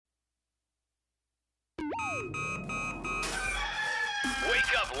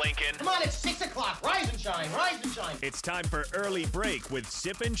Lincoln. Come on, it's 6 o'clock. Rise and shine, rise and shine. It's time for Early Break with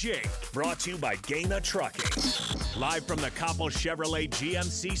Sip and Jake. Brought to you by Gaina Trucking. Live from the Coppel Chevrolet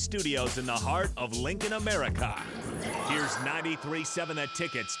GMC studios in the heart of Lincoln, America. Here's 93.7 The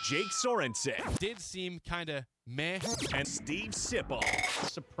Ticket's Jake Sorensen. Did seem kind of meh. And Steve Sipple.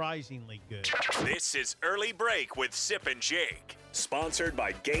 Surprisingly good. This is Early Break with Sip and Jake. Sponsored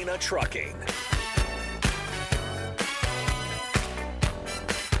by Gaina Trucking.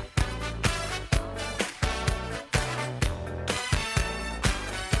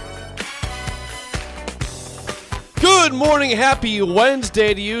 Good morning, happy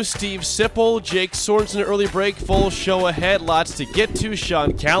Wednesday to you, Steve Sipple, Jake Sorensen, Early Break, full show ahead, lots to get to.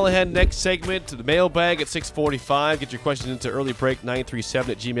 Sean Callahan, next segment, to the mailbag at 6:45. Get your questions into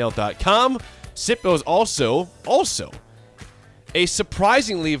earlybreak937@gmail.com. Sippo is also a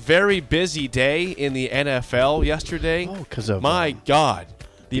surprisingly very busy day in the NFL yesterday. Oh, because of my God,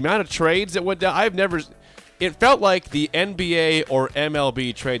 the amount of trades that went down. It felt like the NBA or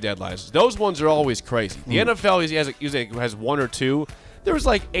MLB trade deadlines. Those ones are always crazy. The NFL usually has one or two. There was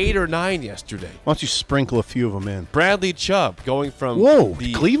like 8 or 9 yesterday. Why don't you sprinkle a few of them in? Bradley Chubb going from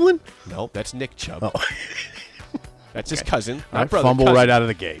Cleveland? No, that's Nick Chubb. Oh. That's his cousin. Fumble right out of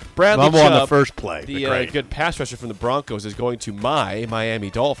the gate. Bradley Fumble Chubb, on the first play. The good pass rusher from the Broncos is going to my Miami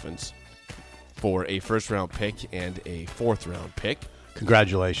Dolphins for a first-round pick and a fourth-round pick.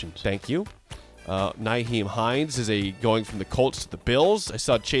 Congratulations. Thank you. Nyheim Hines is going from the Colts to the Bills. I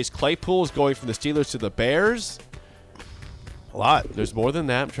saw Chase Claypool is going from the Steelers to the Bears. A lot. There's more than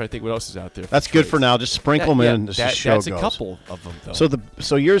that. I'm trying to think what else is out there. That's good for now. Just sprinkle them in as the show goes. That's a couple of them, though.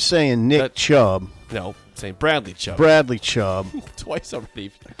 So you're saying Nick Chubb. No, I'm saying Bradley Chubb. Bradley Chubb. Twice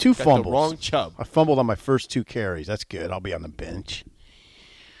already. 2 Got fumbles. The wrong Chubb. I fumbled on my first 2 carries. That's good. I'll be on the bench.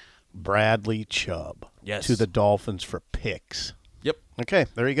 Bradley Chubb. Yes. To the Dolphins for picks. Yep. Okay,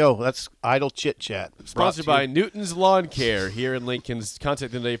 there you go. That's idle chit-chat. Sponsored by Newton's Lawn Care here in Lincoln's.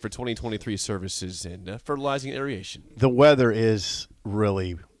 Contact them today for 2023 services and fertilizing and aeration. The weather is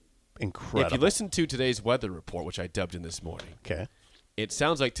really incredible. If you listen to today's weather report, which I dubbed in this morning, okay, it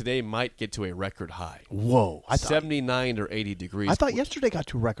sounds like today might get to a record high. Whoa. 79 or 80 degrees. I thought yesterday got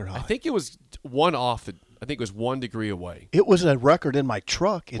to a record high. I think it was one off. I think it was 1 degree away. It was a record in my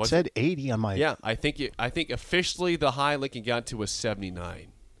truck. It said 80 on my. Yeah, I think officially the high Lincoln got to was 79.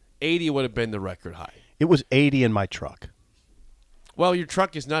 80 would have been the record high. It was 80 in my truck. Well, your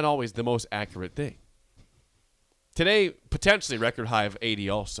truck is not always the most accurate thing. Today, potentially record high of 80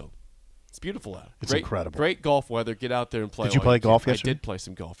 also. It's beautiful out. It's incredible. Great golf weather. Get out there and play. Did you play golf yesterday? I did play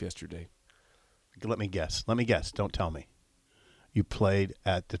some golf yesterday. Let me guess. Don't tell me. You played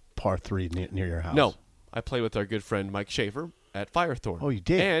at the par 3 near your house. No. I played with our good friend Mike Schaefer at Firethorn. Oh, you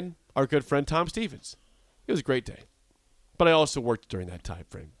did? And our good friend Tom Stevens. It was a great day. But I also worked during that time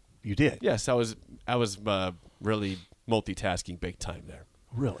frame. You did? Yes, I was really multitasking big time there.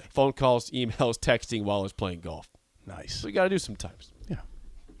 Really? Phone calls, emails, texting while I was playing golf. Nice. So you got to do sometimes. Yeah.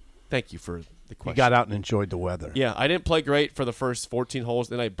 Thank you for the question. You got out and enjoyed the weather. Yeah, I didn't play great for the first 14 holes.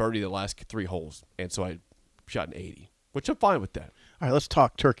 Then I birdied the last 3 holes. And so I shot an 80, which I'm fine with that. All right, let's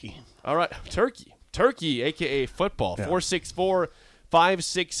talk turkey. All right, turkey, a.k.a. football. Yeah.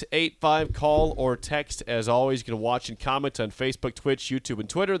 464-5685. Call or text. As always, you can watch and comment on Facebook, Twitch, YouTube, and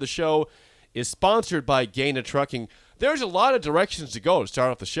Twitter. The show is sponsored by Gaina Trucking. There's a lot of directions to go to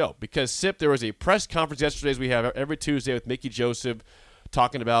start off the show because, Sip, there was a press conference yesterday, as we have every Tuesday with Mickey Joseph,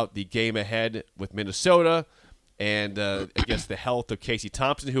 talking about the game ahead with Minnesota and, I guess, the health of Casey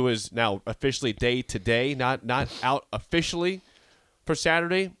Thompson, who is now officially day-to-day, not out officially for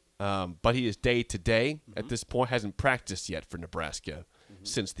Saturday. But he is day-to-day at this point. Hasn't practiced yet for Nebraska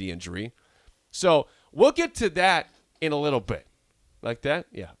since the injury. So we'll get to that in a little bit. Like that?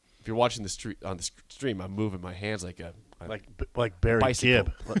 Yeah. If you're watching on the stream, I'm moving my hands like Barry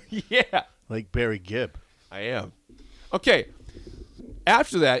bicycle. Gibb. Yeah. Like Barry Gibb. I am. Okay.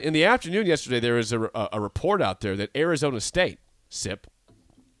 After that, in the afternoon yesterday, there was a report out there that Arizona State, Sip,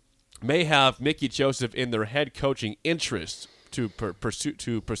 may have Mickey Joseph in their head coaching interests to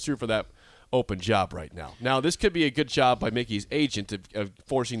pursue for that open job right now. Now, this could be a good job by Mickey's agent of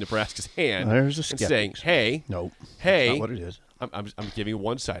forcing Nebraska's hand There's a and skeptics. saying, "Hey, nope, hey, that's not what it is." I'm giving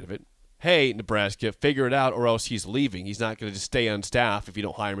one side of it. Hey, Nebraska, figure it out, or else he's leaving. He's not going to just stay on staff if you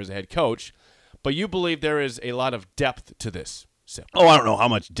don't hire him as a head coach. But you believe there is a lot of depth to this. So. Oh, I don't know how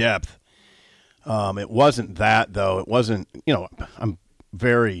much depth. It wasn't that though. It wasn't. I'm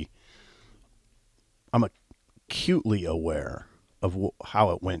acutely aware of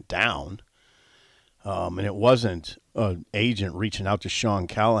how it went down. And it wasn't an agent reaching out to Sean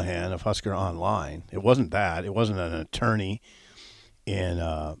Callahan of Husker Online. It wasn't that. It wasn't an attorney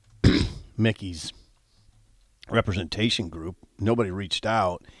Mickey's representation group. Nobody reached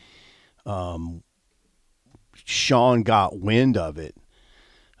out. Sean got wind of it,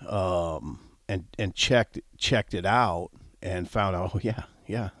 and checked it out and found out. Oh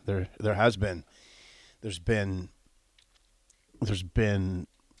yeah, there's been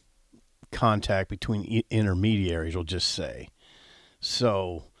contact between intermediaries. We'll just say,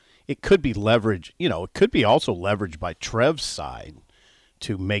 so it could be leverage. It could be also leveraged by Trev's side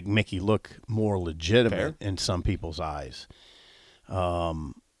to make Mickey look more legitimate in some people's eyes. I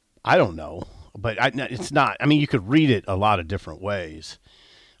don't know, but it's not. I mean, you could read it a lot of different ways.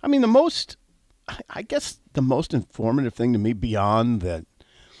 I mean, I guess the most informative thing to me, beyond the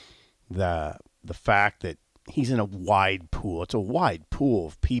fact that he's in a wide pool. It's a wide pool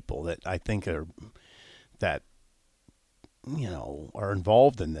of people that I think are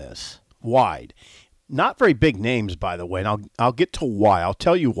involved in this. Wide. Not very big names, by the way, and I'll get to why. I'll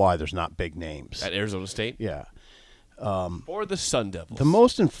tell you why there's not big names. At Arizona State? Yeah. Or the Sun Devils. The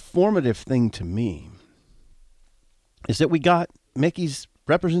most informative thing to me is that we got Mickey's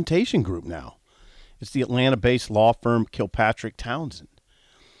representation group now. It's the Atlanta-based law firm Kilpatrick Townsend.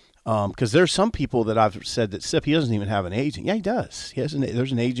 Because there's some people that I've said that Sip, he doesn't even have an agent. Yeah, he does. There's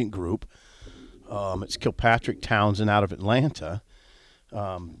an agent group. It's Kilpatrick Townsend out of Atlanta.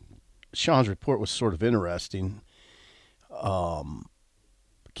 Sean's report was sort of interesting.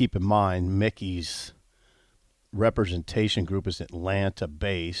 Keep in mind, Mickey's representation group is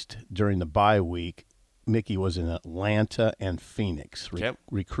Atlanta-based. During the bye week, Mickey was in Atlanta and Phoenix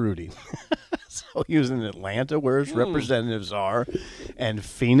recruiting. So he was in Atlanta, where his representatives are, and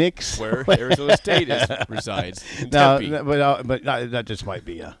Phoenix, where Arizona State resides. Now, but that just might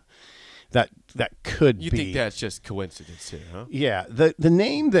be that could be. You think that's just coincidence here, huh? Yeah. The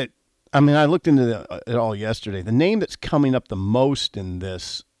name that, I mean, I looked into it all yesterday. The name that's coming up the most in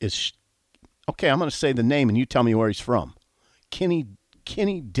this is, okay, I'm going to say the name, and you tell me where he's from. Kenny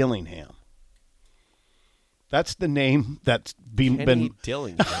Dillingham. That's the name that's been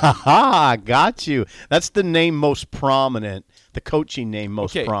Dillingham. Ha, got you. That's the name most prominent, the coaching name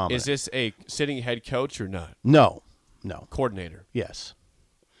most prominent. Is this a sitting head coach or not? No. Coordinator? Yes.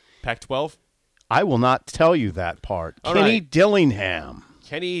 Pac-12? I will not tell you that part. All Kenny right. Dillingham.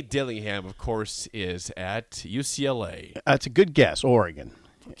 Kenny Dillingham, of course, is at UCLA. That's a good guess, Oregon.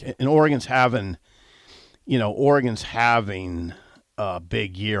 Okay. And Oregon's having a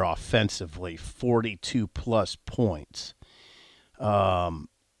big year offensively, 42-plus points.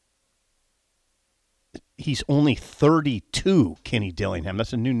 He's only 32, Kenny Dillingham.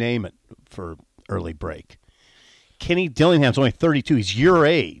 That's a new name for early break. Kenny Dillingham's only 32. He's your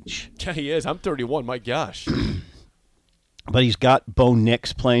age. Yeah, he is. I'm 31. My gosh. But he's got Bo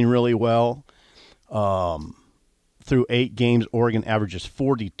Nix playing really well. Through 8 games, Oregon averages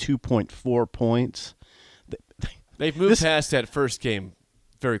 42.4 points. They've moved past that first game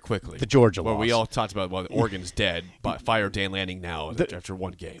very quickly. The Georgia where loss. we all talked about, well, Oregon's dead, but fire Dan Lanning now after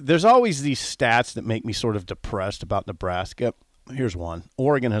one game. There's always these stats that make me sort of depressed about Nebraska. Here's one.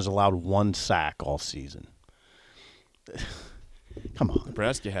 Oregon has allowed 1 sack all season. Come on.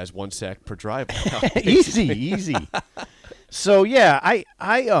 Nebraska has 1 sack per drive now. Easy. So, yeah, I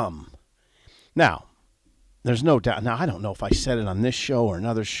now, there's no doubt. Now, I don't know if I said it on this show or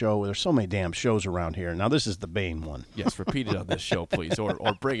another show. There's so many damn shows around here. Now, this is the Bane one. Yes, repeat it on this show, please, or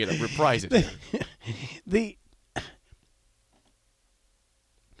bring it up, reprise it.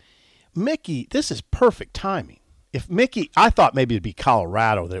 Mickey, this is perfect timing. If Mickey, I thought maybe it'd be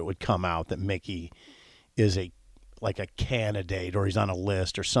Colorado that it would come out that Mickey is a candidate, or he's on a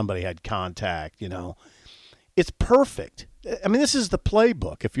list, or somebody had contact, It's perfect. I mean, this is the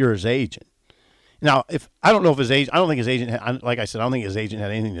playbook if you're his agent. Now, I don't think his agent, like I said, I don't think his agent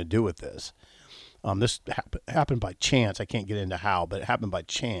had anything to do with this. This happened by chance. I can't get into how, but it happened by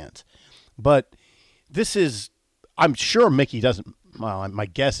chance. But I'm sure Mickey doesn't. Well, my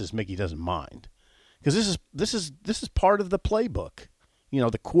guess is Mickey doesn't mind, because this is part of the playbook,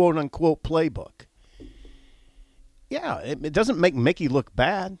 the quote unquote playbook. Yeah, it doesn't make Mickey look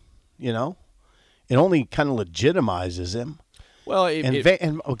bad, It only kind of legitimizes him. Well,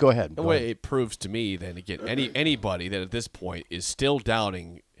 go ahead. The way it proves to me, then again, anybody that at this point is still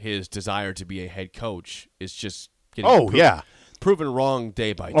doubting his desire to be a head coach is just getting proven wrong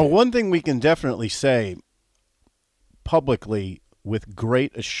day by day. Oh, one thing we can definitely say publicly with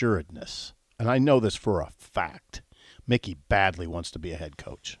great assuredness, and I know this for a fact, Mickey badly wants to be a head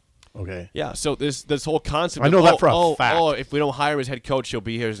coach. Okay. Yeah. So this whole concept. I know that for a fact. Oh, if we don't hire him as head coach, he'll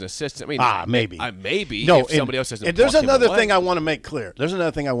be here as an assistant. I mean, maybe. Maybe. No, if somebody else doesn't. There's pluck him another away. thing I want to make clear.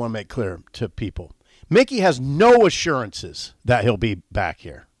 To people. Mickey has no assurances that he'll be back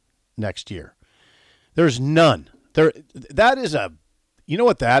here next year. There's none. That is you know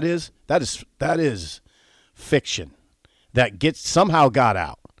what that is? That is fiction that somehow got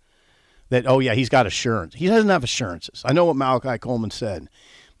out. That, oh, yeah, he's got assurance. He doesn't have assurances. I know what Malachi Coleman said.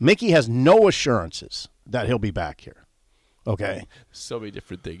 Mickey has no assurances that he'll be back here. Okay? So many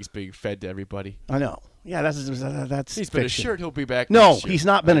different things being fed to everybody. I know. Yeah, that's He's fiction. been assured he'll be back No, next year. he's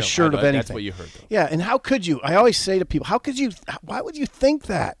not been assured of anything. That's what you heard, though. Yeah, and how could you? I always say to people, why would you think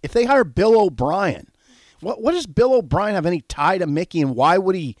that? If they hire Bill O'Brien, what does Bill O'Brien have any tie to Mickey, and why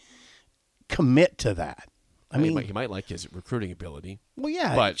would he commit to that? I mean, he might like his recruiting ability. Well,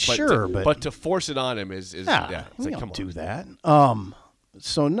 yeah, but to force it on him is yeah, it's like, don't come on. do that.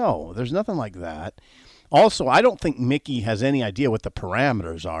 So no, there's nothing like that. Also, I don't think Mickey has any idea what the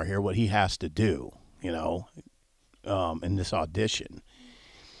parameters are here, what he has to do, in this audition.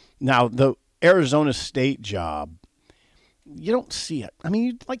 Now, the Arizona State job, you don't see it. I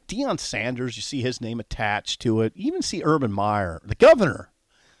mean, like Deion Sanders, you see his name attached to it. You even see Urban Meyer, the governor.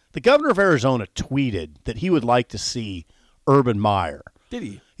 The governor of Arizona tweeted that he would like to see Urban Meyer. Did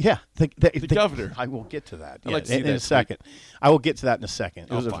he? Yeah, the governor. I will get to that. I'd like to see in that a second. I will get to that in a second.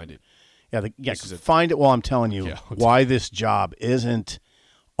 I'll find it. Yeah, find it while I'm telling you why this job isn't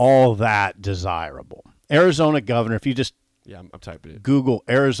all that desirable. Arizona governor, if you just I'm typing it. Google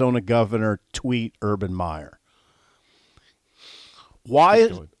Arizona governor tweet Urban Meyer.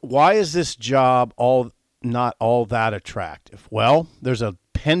 Why is this job not all that attractive? Well, there's a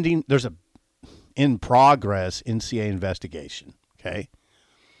in progress NCAA investigation. Okay,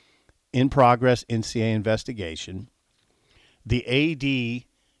 in progress NCAA investigation. The AD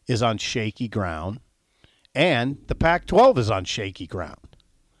is on shaky ground, and the Pac-12 is on shaky ground.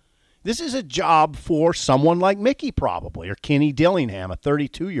 This is a job for someone like Mickey probably, or Kenny Dillingham, a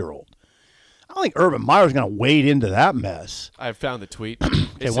 32-year-old. I don't think Urban Meyer's going to wade into that mess. I found the tweet.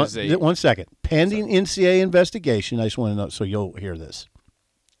 Okay, one second. Pending NCAA investigation, I just want to know so you'll hear this.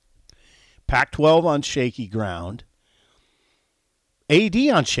 Pac-12 on shaky ground. AD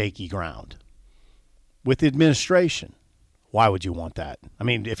on shaky ground with the administration. Why would you want that? I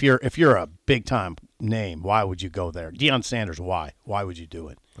mean, if you're a big time name, why would you go there? Deion Sanders, why? Why would you do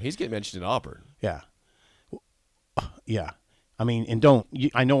it? He's getting mentioned in Auburn. Yeah. Yeah. I mean,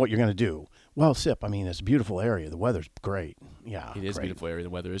 I know what you're going to do. Well, Sip, I mean, it's a beautiful area. The weather's great. Yeah. It is a beautiful area. The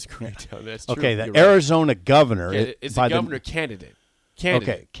weather is great down there. That's true. Okay, the Arizona governor. Yeah, it's the governor candidate.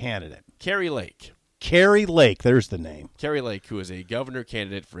 Okay, candidate. Kerry Lake. Kerry Lake, there's the name. Kerry Lake, who is a governor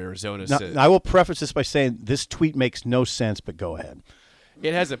candidate for Arizona. Now, I will preface this by saying this tweet makes no sense, but go ahead.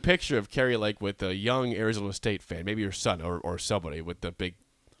 It has a picture of Kerry Lake with a young Arizona State fan, maybe your son or somebody with the big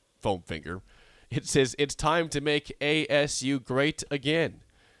foam finger. It says, "It's time to make ASU great again.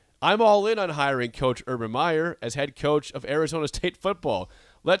 I'm all in on hiring Coach Urban Meyer as head coach of Arizona State football.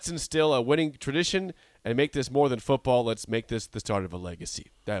 Let's instill a winning tradition and make this more than football. Let's make this the start of a legacy."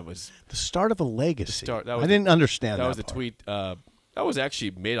 That was the start of a legacy. I didn't understand that. That was the tweet. That was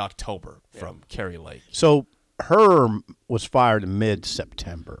actually mid-October from Kerry Lake. So Herm was fired in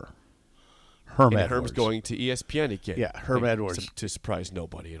mid-September. Herm Edwards. Herm's going to ESPN again. Yeah, Herm Edwards. To surprise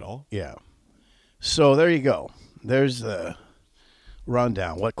nobody at all. Yeah. So there you go. There's the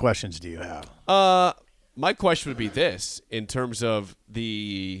rundown. What questions do you have? My question would be this, in terms of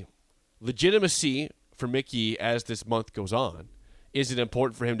the legitimacy for Mickey as this month goes on. Is it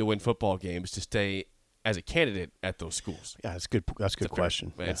important for him to win football games to stay as a candidate at those schools? Yeah, that's good. That's a good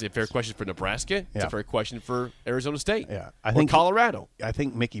question. It's a fair question for Nebraska. It's a fair question for Arizona State. Yeah, I think Colorado. I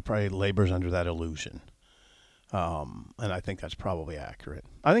think Mickey probably labors under that illusion, and I think that's probably accurate.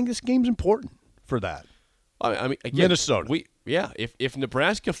 I think this game's important for that. I mean, again, Minnesota. If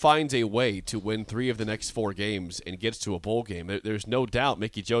Nebraska finds a way to win 3 of the next 4 games and gets to a bowl game, there's no doubt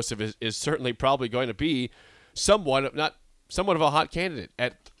Mickey Joseph is certainly probably going to be somewhat of a hot candidate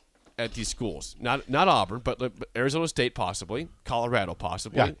at these schools. Not Auburn, but Arizona State possibly, Colorado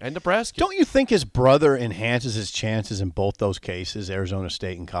possibly, and Nebraska. Don't you think his brother enhances his chances in both those cases, Arizona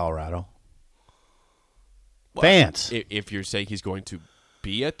State and Colorado? Well, Vance. If you're saying he's going to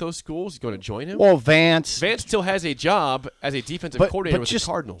be at those schools, he's going to join him? Well, Vance still has a job as a defensive coordinator with the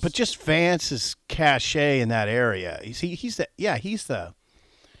Cardinals. But just Vance's cachet in that area. He's the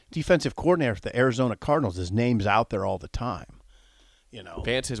defensive coordinator for the Arizona Cardinals. His name's out there all the time.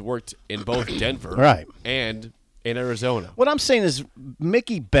 Vance has worked in both Denver and in Arizona. What I'm saying is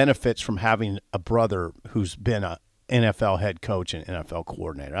Mickey benefits from having a brother who's been an NFL head coach and NFL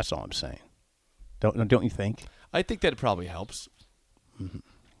coordinator. That's all I'm saying. Don't you think? I think that probably helps. Mm-hmm.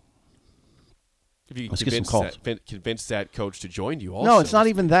 If you Let's get some calls. Convince that coach to join you also. No, it's not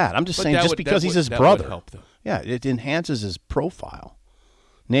even that. I'm just saying just because he's his brother. Would help, though. Yeah, it enhances his profile,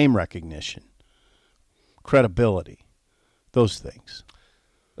 name recognition, credibility, those things.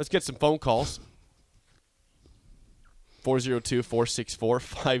 Let's get some phone calls.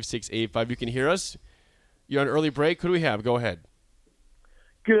 402-464-5685. You can hear us. You're on early break. Who do we have? Go ahead.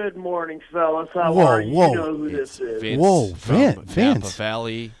 Good morning, fellas. How are you? You know who this is. Vince Vince. Napa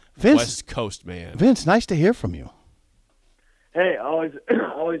Valley, Vince. West Coast man. Vince, nice to hear from you. Hey, always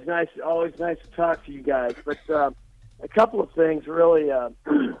nice to talk to you guys. But a couple of things, really.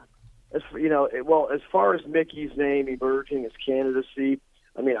 As far as Mickey's name emerging as candidacy,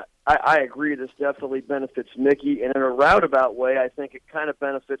 I mean, I agree. This definitely benefits Mickey, and in a roundabout way, I think it kind of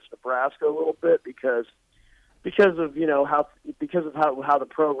benefits Nebraska a little bit because of how the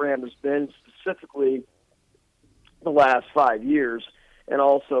program has been specifically the last 5 years, and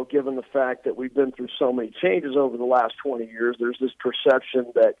also given the fact that we've been through so many changes over the last 20 years, there's this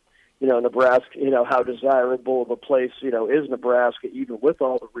perception that Nebraska, how desirable of a place is Nebraska, even with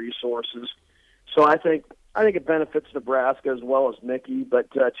all the resources. So I think it benefits Nebraska as well as Mickey.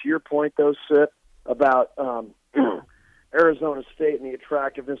 But to your point, though, Sip, about Arizona State and the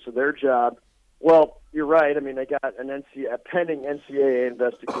attractiveness of their job. Well, you're right. I mean, they got a pending NCAA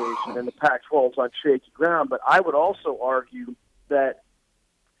investigation, and the Pac-12 is on shaky ground. But I would also argue that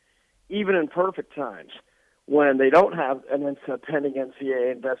even in perfect times, when they don't have a pending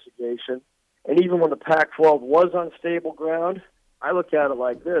NCAA investigation, and even when the Pac-12 was on stable ground, I look at it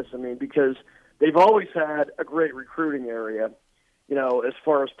like this. I mean, because they've always had a great recruiting area, as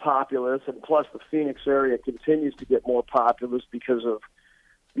far as populace, and plus the Phoenix area continues to get more populous because of,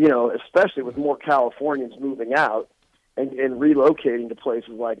 especially with more Californians moving out and relocating to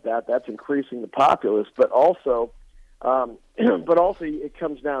places like that, that's increasing the populace. But also it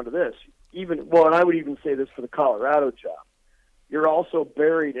comes down to this. And I would even say this for the Colorado job. You're also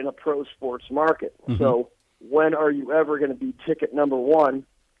buried in a pro sports market. Mm-hmm. So when are you ever going to be ticket number one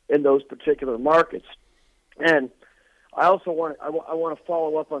in those particular markets? And I also want to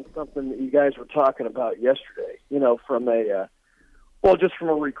follow up on something that you guys were talking about yesterday, from just from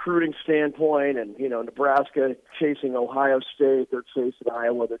a recruiting standpoint, and, Nebraska chasing Ohio State, they're chasing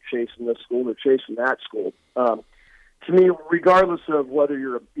Iowa, they're chasing this school, they're chasing that school. To me, regardless of whether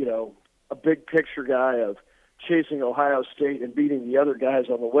you're, a big picture guy of chasing Ohio State and beating the other guys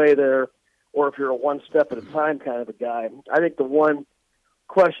on the way there, or if you're a one step at a time kind of a guy, I think the one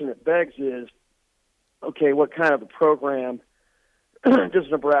question it begs is, okay, what kind of a program does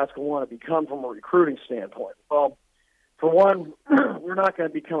Nebraska want to become from a recruiting standpoint? Well, for one, we're not going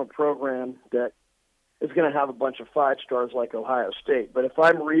to become a program that is going to have a bunch of 5 stars like Ohio State. But if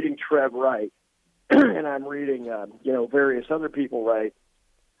I'm reading Trev right, and I'm reading, various other people right,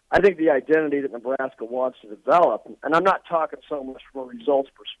 I think the identity that Nebraska wants to develop, and I'm not talking so much from a results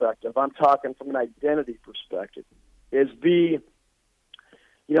perspective, I'm talking from an identity perspective, is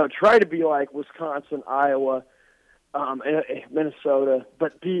try to be like Wisconsin, Iowa, and Minnesota,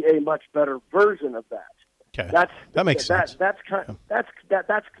 but be a much better version of that. Okay, that makes sense. That's kind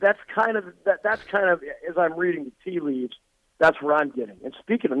of as I'm reading the tea leaves, that's where I'm getting. And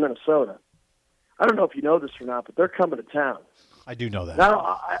speaking of Minnesota, I don't know if you know this or not, but they're coming to town. I do know that.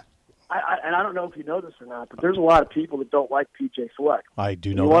 Now, I don't know if you know this or not, but there's a lot of people that don't like PJ Fleck. I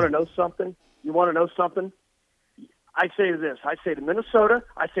do know. You want to know something? I say this. I say to Minnesota.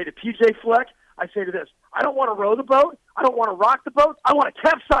 I say to PJ Fleck. I say to this. I don't want to row the boat. I don't want to rock the boat. I want to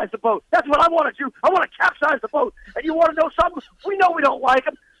capsize the boat. That's what I want to do. I want to capsize the boat. And you want to know something? We know we don't like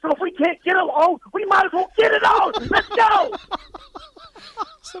him. So if we can't get it on, we might as well get it on. Let's go.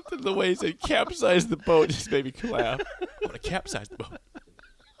 Something the way he said capsize the boat just made me laugh. I want to capsize the boat.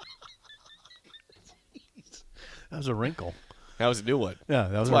 That was a wrinkle. That was a new one. Yeah,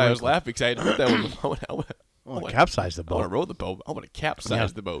 that was That's why I was laughing because I had heard that one. I want to capsize the boat. I want to row the boat. I want to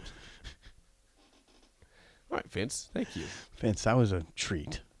capsize the boat. All right, Vince. Thank you. Vince, that was a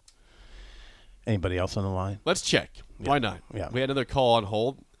treat. Anybody else on the line? Let's check. Yeah. Why not? Yeah. We had another call on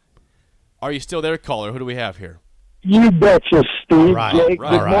hold. Are you still there, caller? Who do we have here? You betcha, Steve. Right, Jake,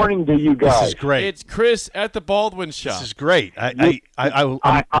 right, good morning to you guys. This is great. It's Chris at the Baldwin Shop. This is great. Go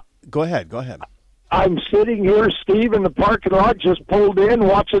ahead. I'm sitting here, Steve, in the parking lot, just pulled in,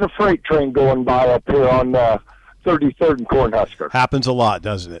 watching a freight train going by up here on 33rd and Cornhusker. Happens a lot,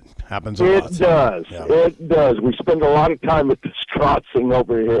 doesn't it? Happens a lot. It does. Yeah. It does. We spend a lot of time at this crossing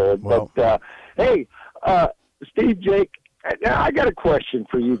over here. Well, but, hey, Steve, Jake, I got a question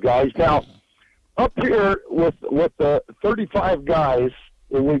for you guys. Now, up here with the 35 guys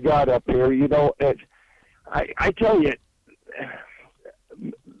that we got up here, I tell you,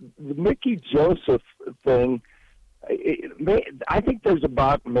 the Mickey Joseph thing, I think there's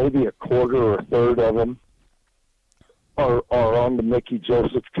about maybe a quarter or a third of them are on the Mickey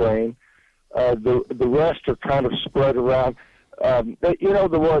Joseph train. The rest are kind of spread around.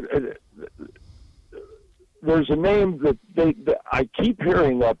 There's a name that I keep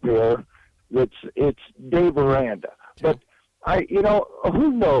hearing up here. It's Dave Aranda, but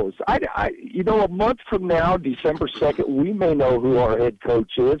who knows? A month from now, December 2nd, we may know who our head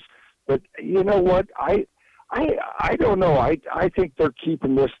coach is. But you know what? I don't know. I think they're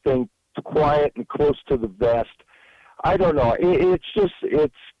keeping this thing quiet and close to the vest. I don't know.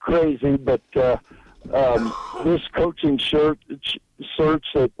 It's crazy, but this coaching search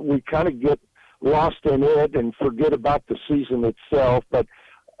that we kind of get lost in it and forget about the season itself. But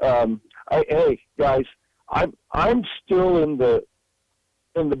hey guys, I'm still in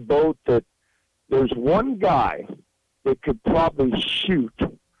the boat that there's one guy that could probably shoot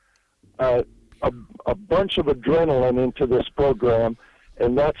a bunch of adrenaline into this program,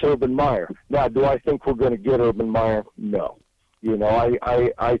 and that's Urban Meyer. Now, do I think we're going to get Urban Meyer? No.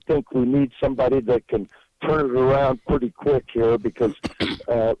 I think we need somebody that can turn it around pretty quick here because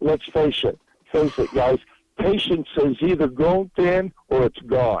let's face it, guys, patience has either grown thin or it's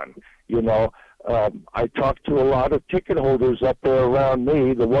gone. I talked to a lot of ticket holders up there around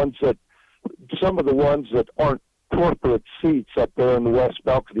me, some of the ones that aren't corporate seats up there in the west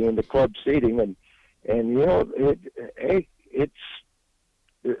balcony in the club seating, and it's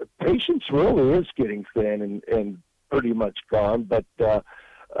patience really is getting thin and pretty much gone. But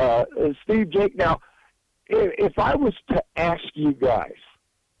Steve, Jake, now if I was to ask you guys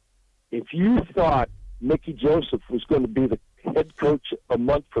if you thought Mickey Joseph was going to be the head coach a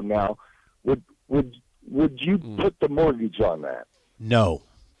month from now, would you put the mortgage on that? No.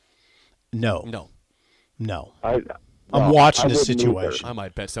 I'm watching the situation. I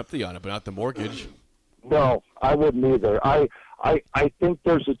might bet something on it, but not the mortgage. No, I wouldn't either. I think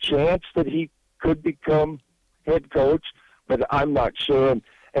there's a chance that he could become head coach, but I'm not sure.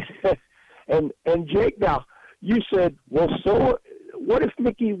 And Jake, now you said, well, so what if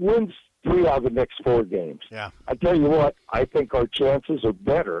Mickey wins 3 out of the next 4 games? Yeah. I tell you what, I think our chances are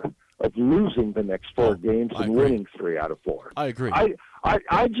better of losing the next 4 games and winning 3 out of 4. I agree.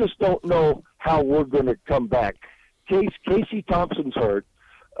 I just don't know how we're going to come back. Casey Thompson's hurt.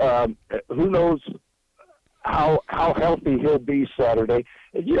 Who knows how healthy he'll be Saturday?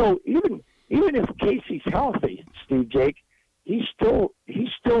 And, even if Casey's healthy, Steve, Jake, he's still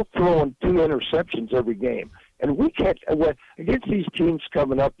throwing 2 interceptions every game. And we can't against these teams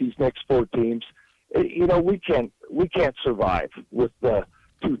coming up. These next 4 teams, we can't survive with 2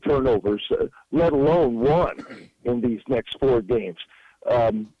 turnovers, let alone 1 in these next 4 games.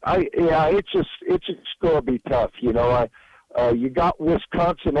 It's just going to be tough. You got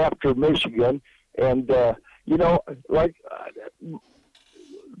Wisconsin after Michigan, and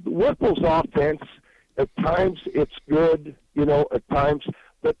Whipple's offense at times it's good, at times,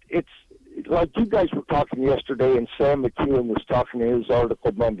 but it's like you guys were talking yesterday, and Sam McEwen was talking in his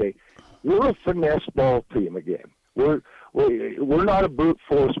article Monday. We're a finesse ball team again. We're not a brute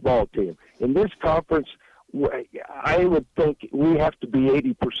force ball team in this conference. I would think we have to be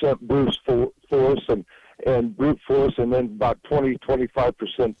 80% brute force and brute force, and then about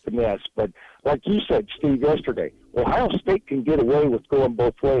 20-25% finesse. But like you said, Steve, yesterday, Ohio State can get away with going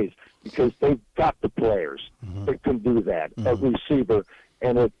both ways because they've got the players that can do that at receiver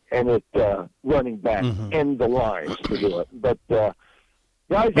and at running back and the lines to do it. But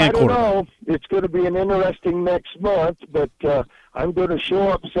guys, I don't know. It's going to be an interesting next month, but I'm going to show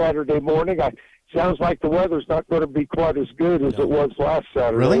up Saturday morning. Sounds like the weather's not going to be quite as good as it was last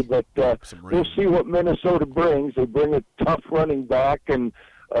Saturday. Really? But we'll see what Minnesota brings. They bring a tough running back, and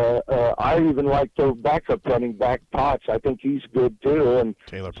I even like their backup running back, Potts. I think he's good too. And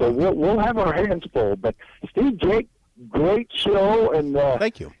Taylor so Potts. we'll have our hands full. But Steve, Jake, great show, and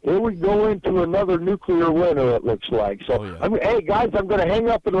thank you. Here we go into another nuclear winter, it looks like. So, hey guys, I'm going to hang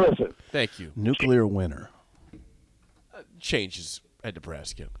up and listen. Thank you. Nuclear winter. Changes at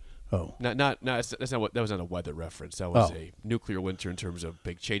Nebraska. Oh, That's not what that was not a weather reference. That was a nuclear winter in terms of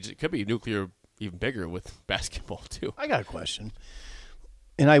big changes. It could be nuclear even bigger with basketball too. I got a question,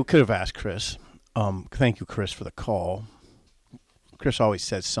 and I could have asked Chris. Thank you, Chris, for the call. Chris always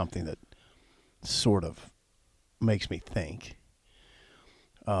says something that sort of makes me think.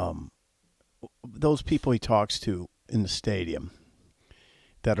 Those people he talks to in the stadium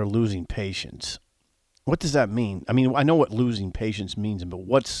that are losing patience. What does that mean? I mean, I know what losing patience means,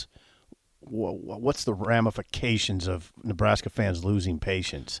 but what's the ramifications of Nebraska fans losing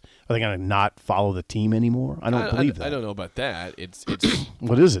patience? Are they going to not follow the team anymore? I don't believe that. I don't know about that. It's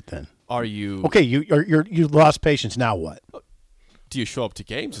What is it then? Are you okay? You lost patience. Now what? Do you show up to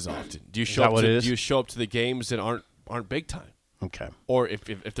games as often? Do you show up to the games that aren't big time? Okay. Or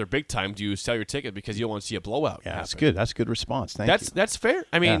if they're big time, do you sell your ticket because you don't want to see a blowout? Yeah, happen? that's good. That's a good response. Thank you. That's fair.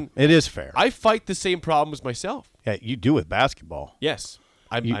 I mean, it is fair. I fight the same problems myself. Yeah, you do with basketball. Yes.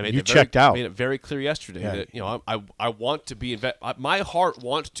 You checked out. I made it very clear yesterday that I want to be my heart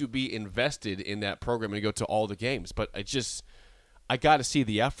wants to be invested in that program and go to all the games, but I got to see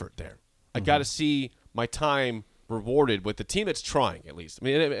the effort there. I got to see my time rewarded with the team that's trying, at least. I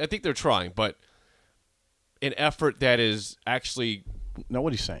mean, I think they're trying, but an effort that is actually. Now,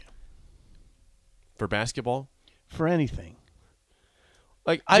 what are you saying? For basketball? For anything.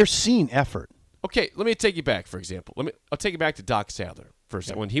 Like you're seeing effort. Okay, let me take you back, for example. I'll take you back to Doc Sadler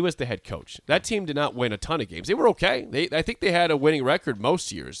when he was the head coach. That team did not win a ton of games. They were okay. I think they had a winning record most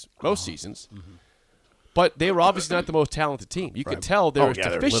seasons. Mm-hmm. But they were obviously not the most talented team. You could tell there was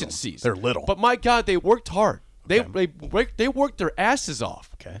deficiencies. They're little. But my God, they worked hard. They worked their asses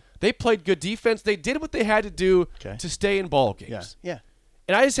off. Okay. They played good defense. They did what they had to do to stay in ball games. Yeah.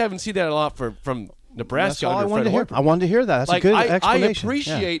 And I just haven't seen that a lot from Nebraska. That's all under I wanted Fred to hear. Hoiberg. I wanted to hear that. That's a good explanation. I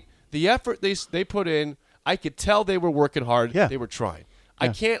appreciate the effort they put in. I could tell they were working hard. Yeah. They were trying. I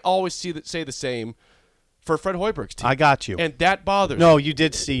can't always say the same for Fred Hoiberg's team. I got you. And that bothers me. No, you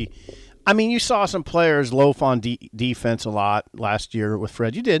did see. I mean, you saw some players loaf on defense a lot last year with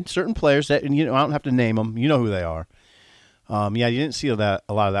Fred. You did. Certain players that, and I don't have to name them. You know who they are. You didn't see a lot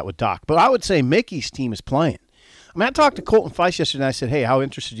of that with Doc. But I would say Mickey's team is playing. I mean, I talked to Colton Feist yesterday, and I said, hey, how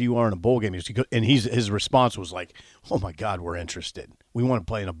interested you are in a bowl game? And his response was like, oh, my God, we're interested. We want to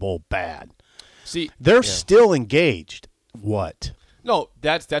play in a bowl bad. See, they're still engaged. What? No,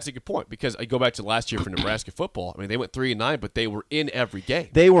 that's a good point, because I go back to last year for Nebraska football. I mean, they went 3-9, but they were in every game.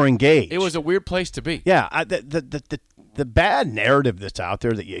 They were engaged. It was a weird place to be. Yeah, the bad narrative that's out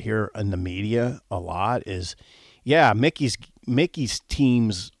there that you hear in the media a lot is, Mickey's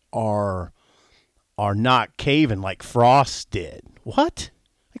teams are not caving like Frost did. What?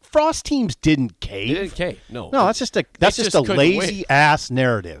 Like Frost teams didn't cave. They didn't cave. No, that's just a lazy ass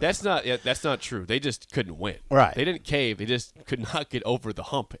narrative. That's not true. They just couldn't win. Right. They didn't cave. They just could not get over the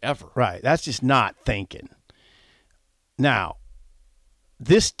hump ever. Right. That's just not thinking. Now,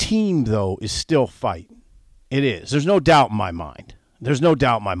 this team though is still fighting. It is. There's no doubt in my mind.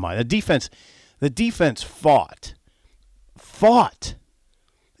 The defense fought.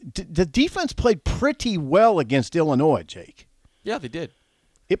 The defense played pretty well against Illinois, Jake. Yeah, they did.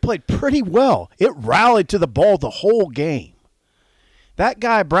 It played pretty well. It rallied to the ball the whole game. That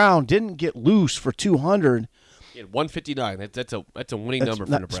guy Brown didn't get loose for 200. He had 159. That's a winning number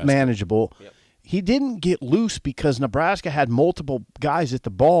for Nebraska. That's manageable. Yep. He didn't get loose because Nebraska had multiple guys at the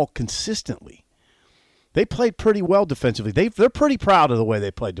ball consistently. They played pretty well defensively. They're pretty proud of the way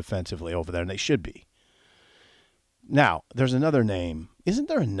they played defensively over there, and they should be. Now, there's another name. Isn't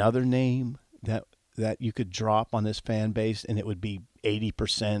there another name that you could drop on this fan base and it would be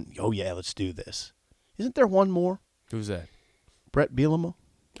 80%? Oh, yeah, let's do this. Isn't there one more? Who's that? Brett Bielema?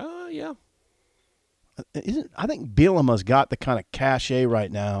 Yeah. I think Bielema's got the kind of cachet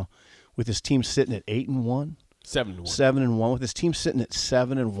right now with his team sitting at 8-1. 7-1. 7-1. With his team sitting at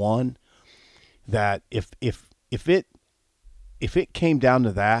 7-1, that if it came down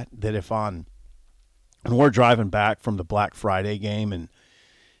to that if and we're driving back from the Black Friday game and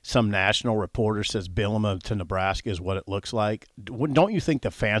some national reporter says Bielema to Nebraska is what it looks like, don't you think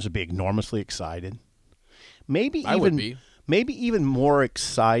the fans would be enormously excited? Maybe even more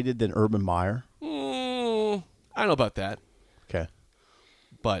excited than Urban Meyer? I don't know about that. Okay.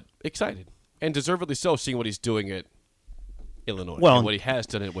 But excited. And deservedly so, seeing what he's doing at Illinois and what he has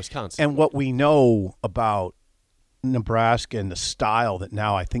done at Wisconsin. And what we know about Nebraska and the style that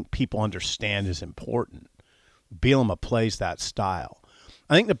now I think people understand is important. Bielema plays that style.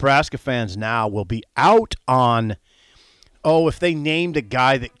 I think Nebraska fans now will be out on, if they named a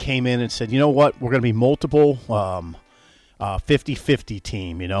guy that came in and said, you know what, we're going to be multiple 50-50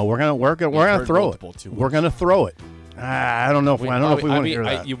 team. You know, we're gonna throw it. We're going to throw it. I don't know if we want to hear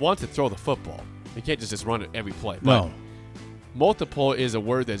that. You want to throw the football. You can't just run it every play. No. But multiple is a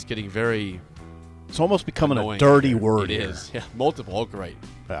word that's getting very. It's almost becoming a dirty word. It is. Yeah, multiple. Oh, great.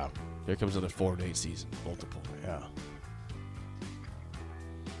 Yeah. Here comes another 4-8 season. Multiple. Yeah.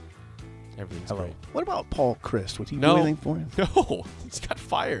 Everything's great. What about Paul Christ? Would he do anything for him? No. He's got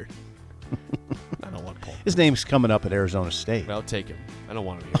fired. I don't want Paul. His name's coming up at Arizona State. I'll take him. I don't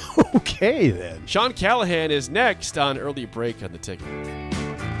want him here. Okay, then. Sean Callahan is next on Early Break on the Ticket.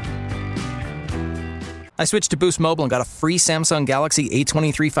 I switched to Boost Mobile and got a free Samsung Galaxy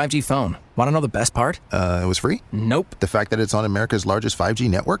A23 5G phone. Want to know the best part? It was free? Nope. The fact that it's on America's largest 5G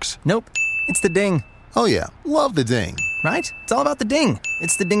networks? Nope. It's the ding. Oh yeah, love the ding. Right? It's all about the ding.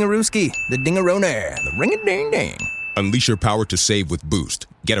 It's the dingarooski, the dingaroner, the ring-a-ding-ding. Unleash your power to save with Boost.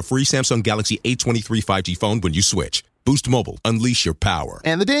 Get a free Samsung Galaxy A23 5G phone when you switch. Boost Mobile. Unleash your power.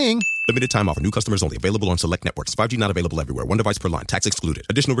 And the ding. Limited time offer. New customers only. Available on select networks. 5G not available everywhere. One device per line. Tax excluded.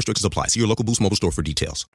 Additional restrictions apply. See your local Boost Mobile store for details.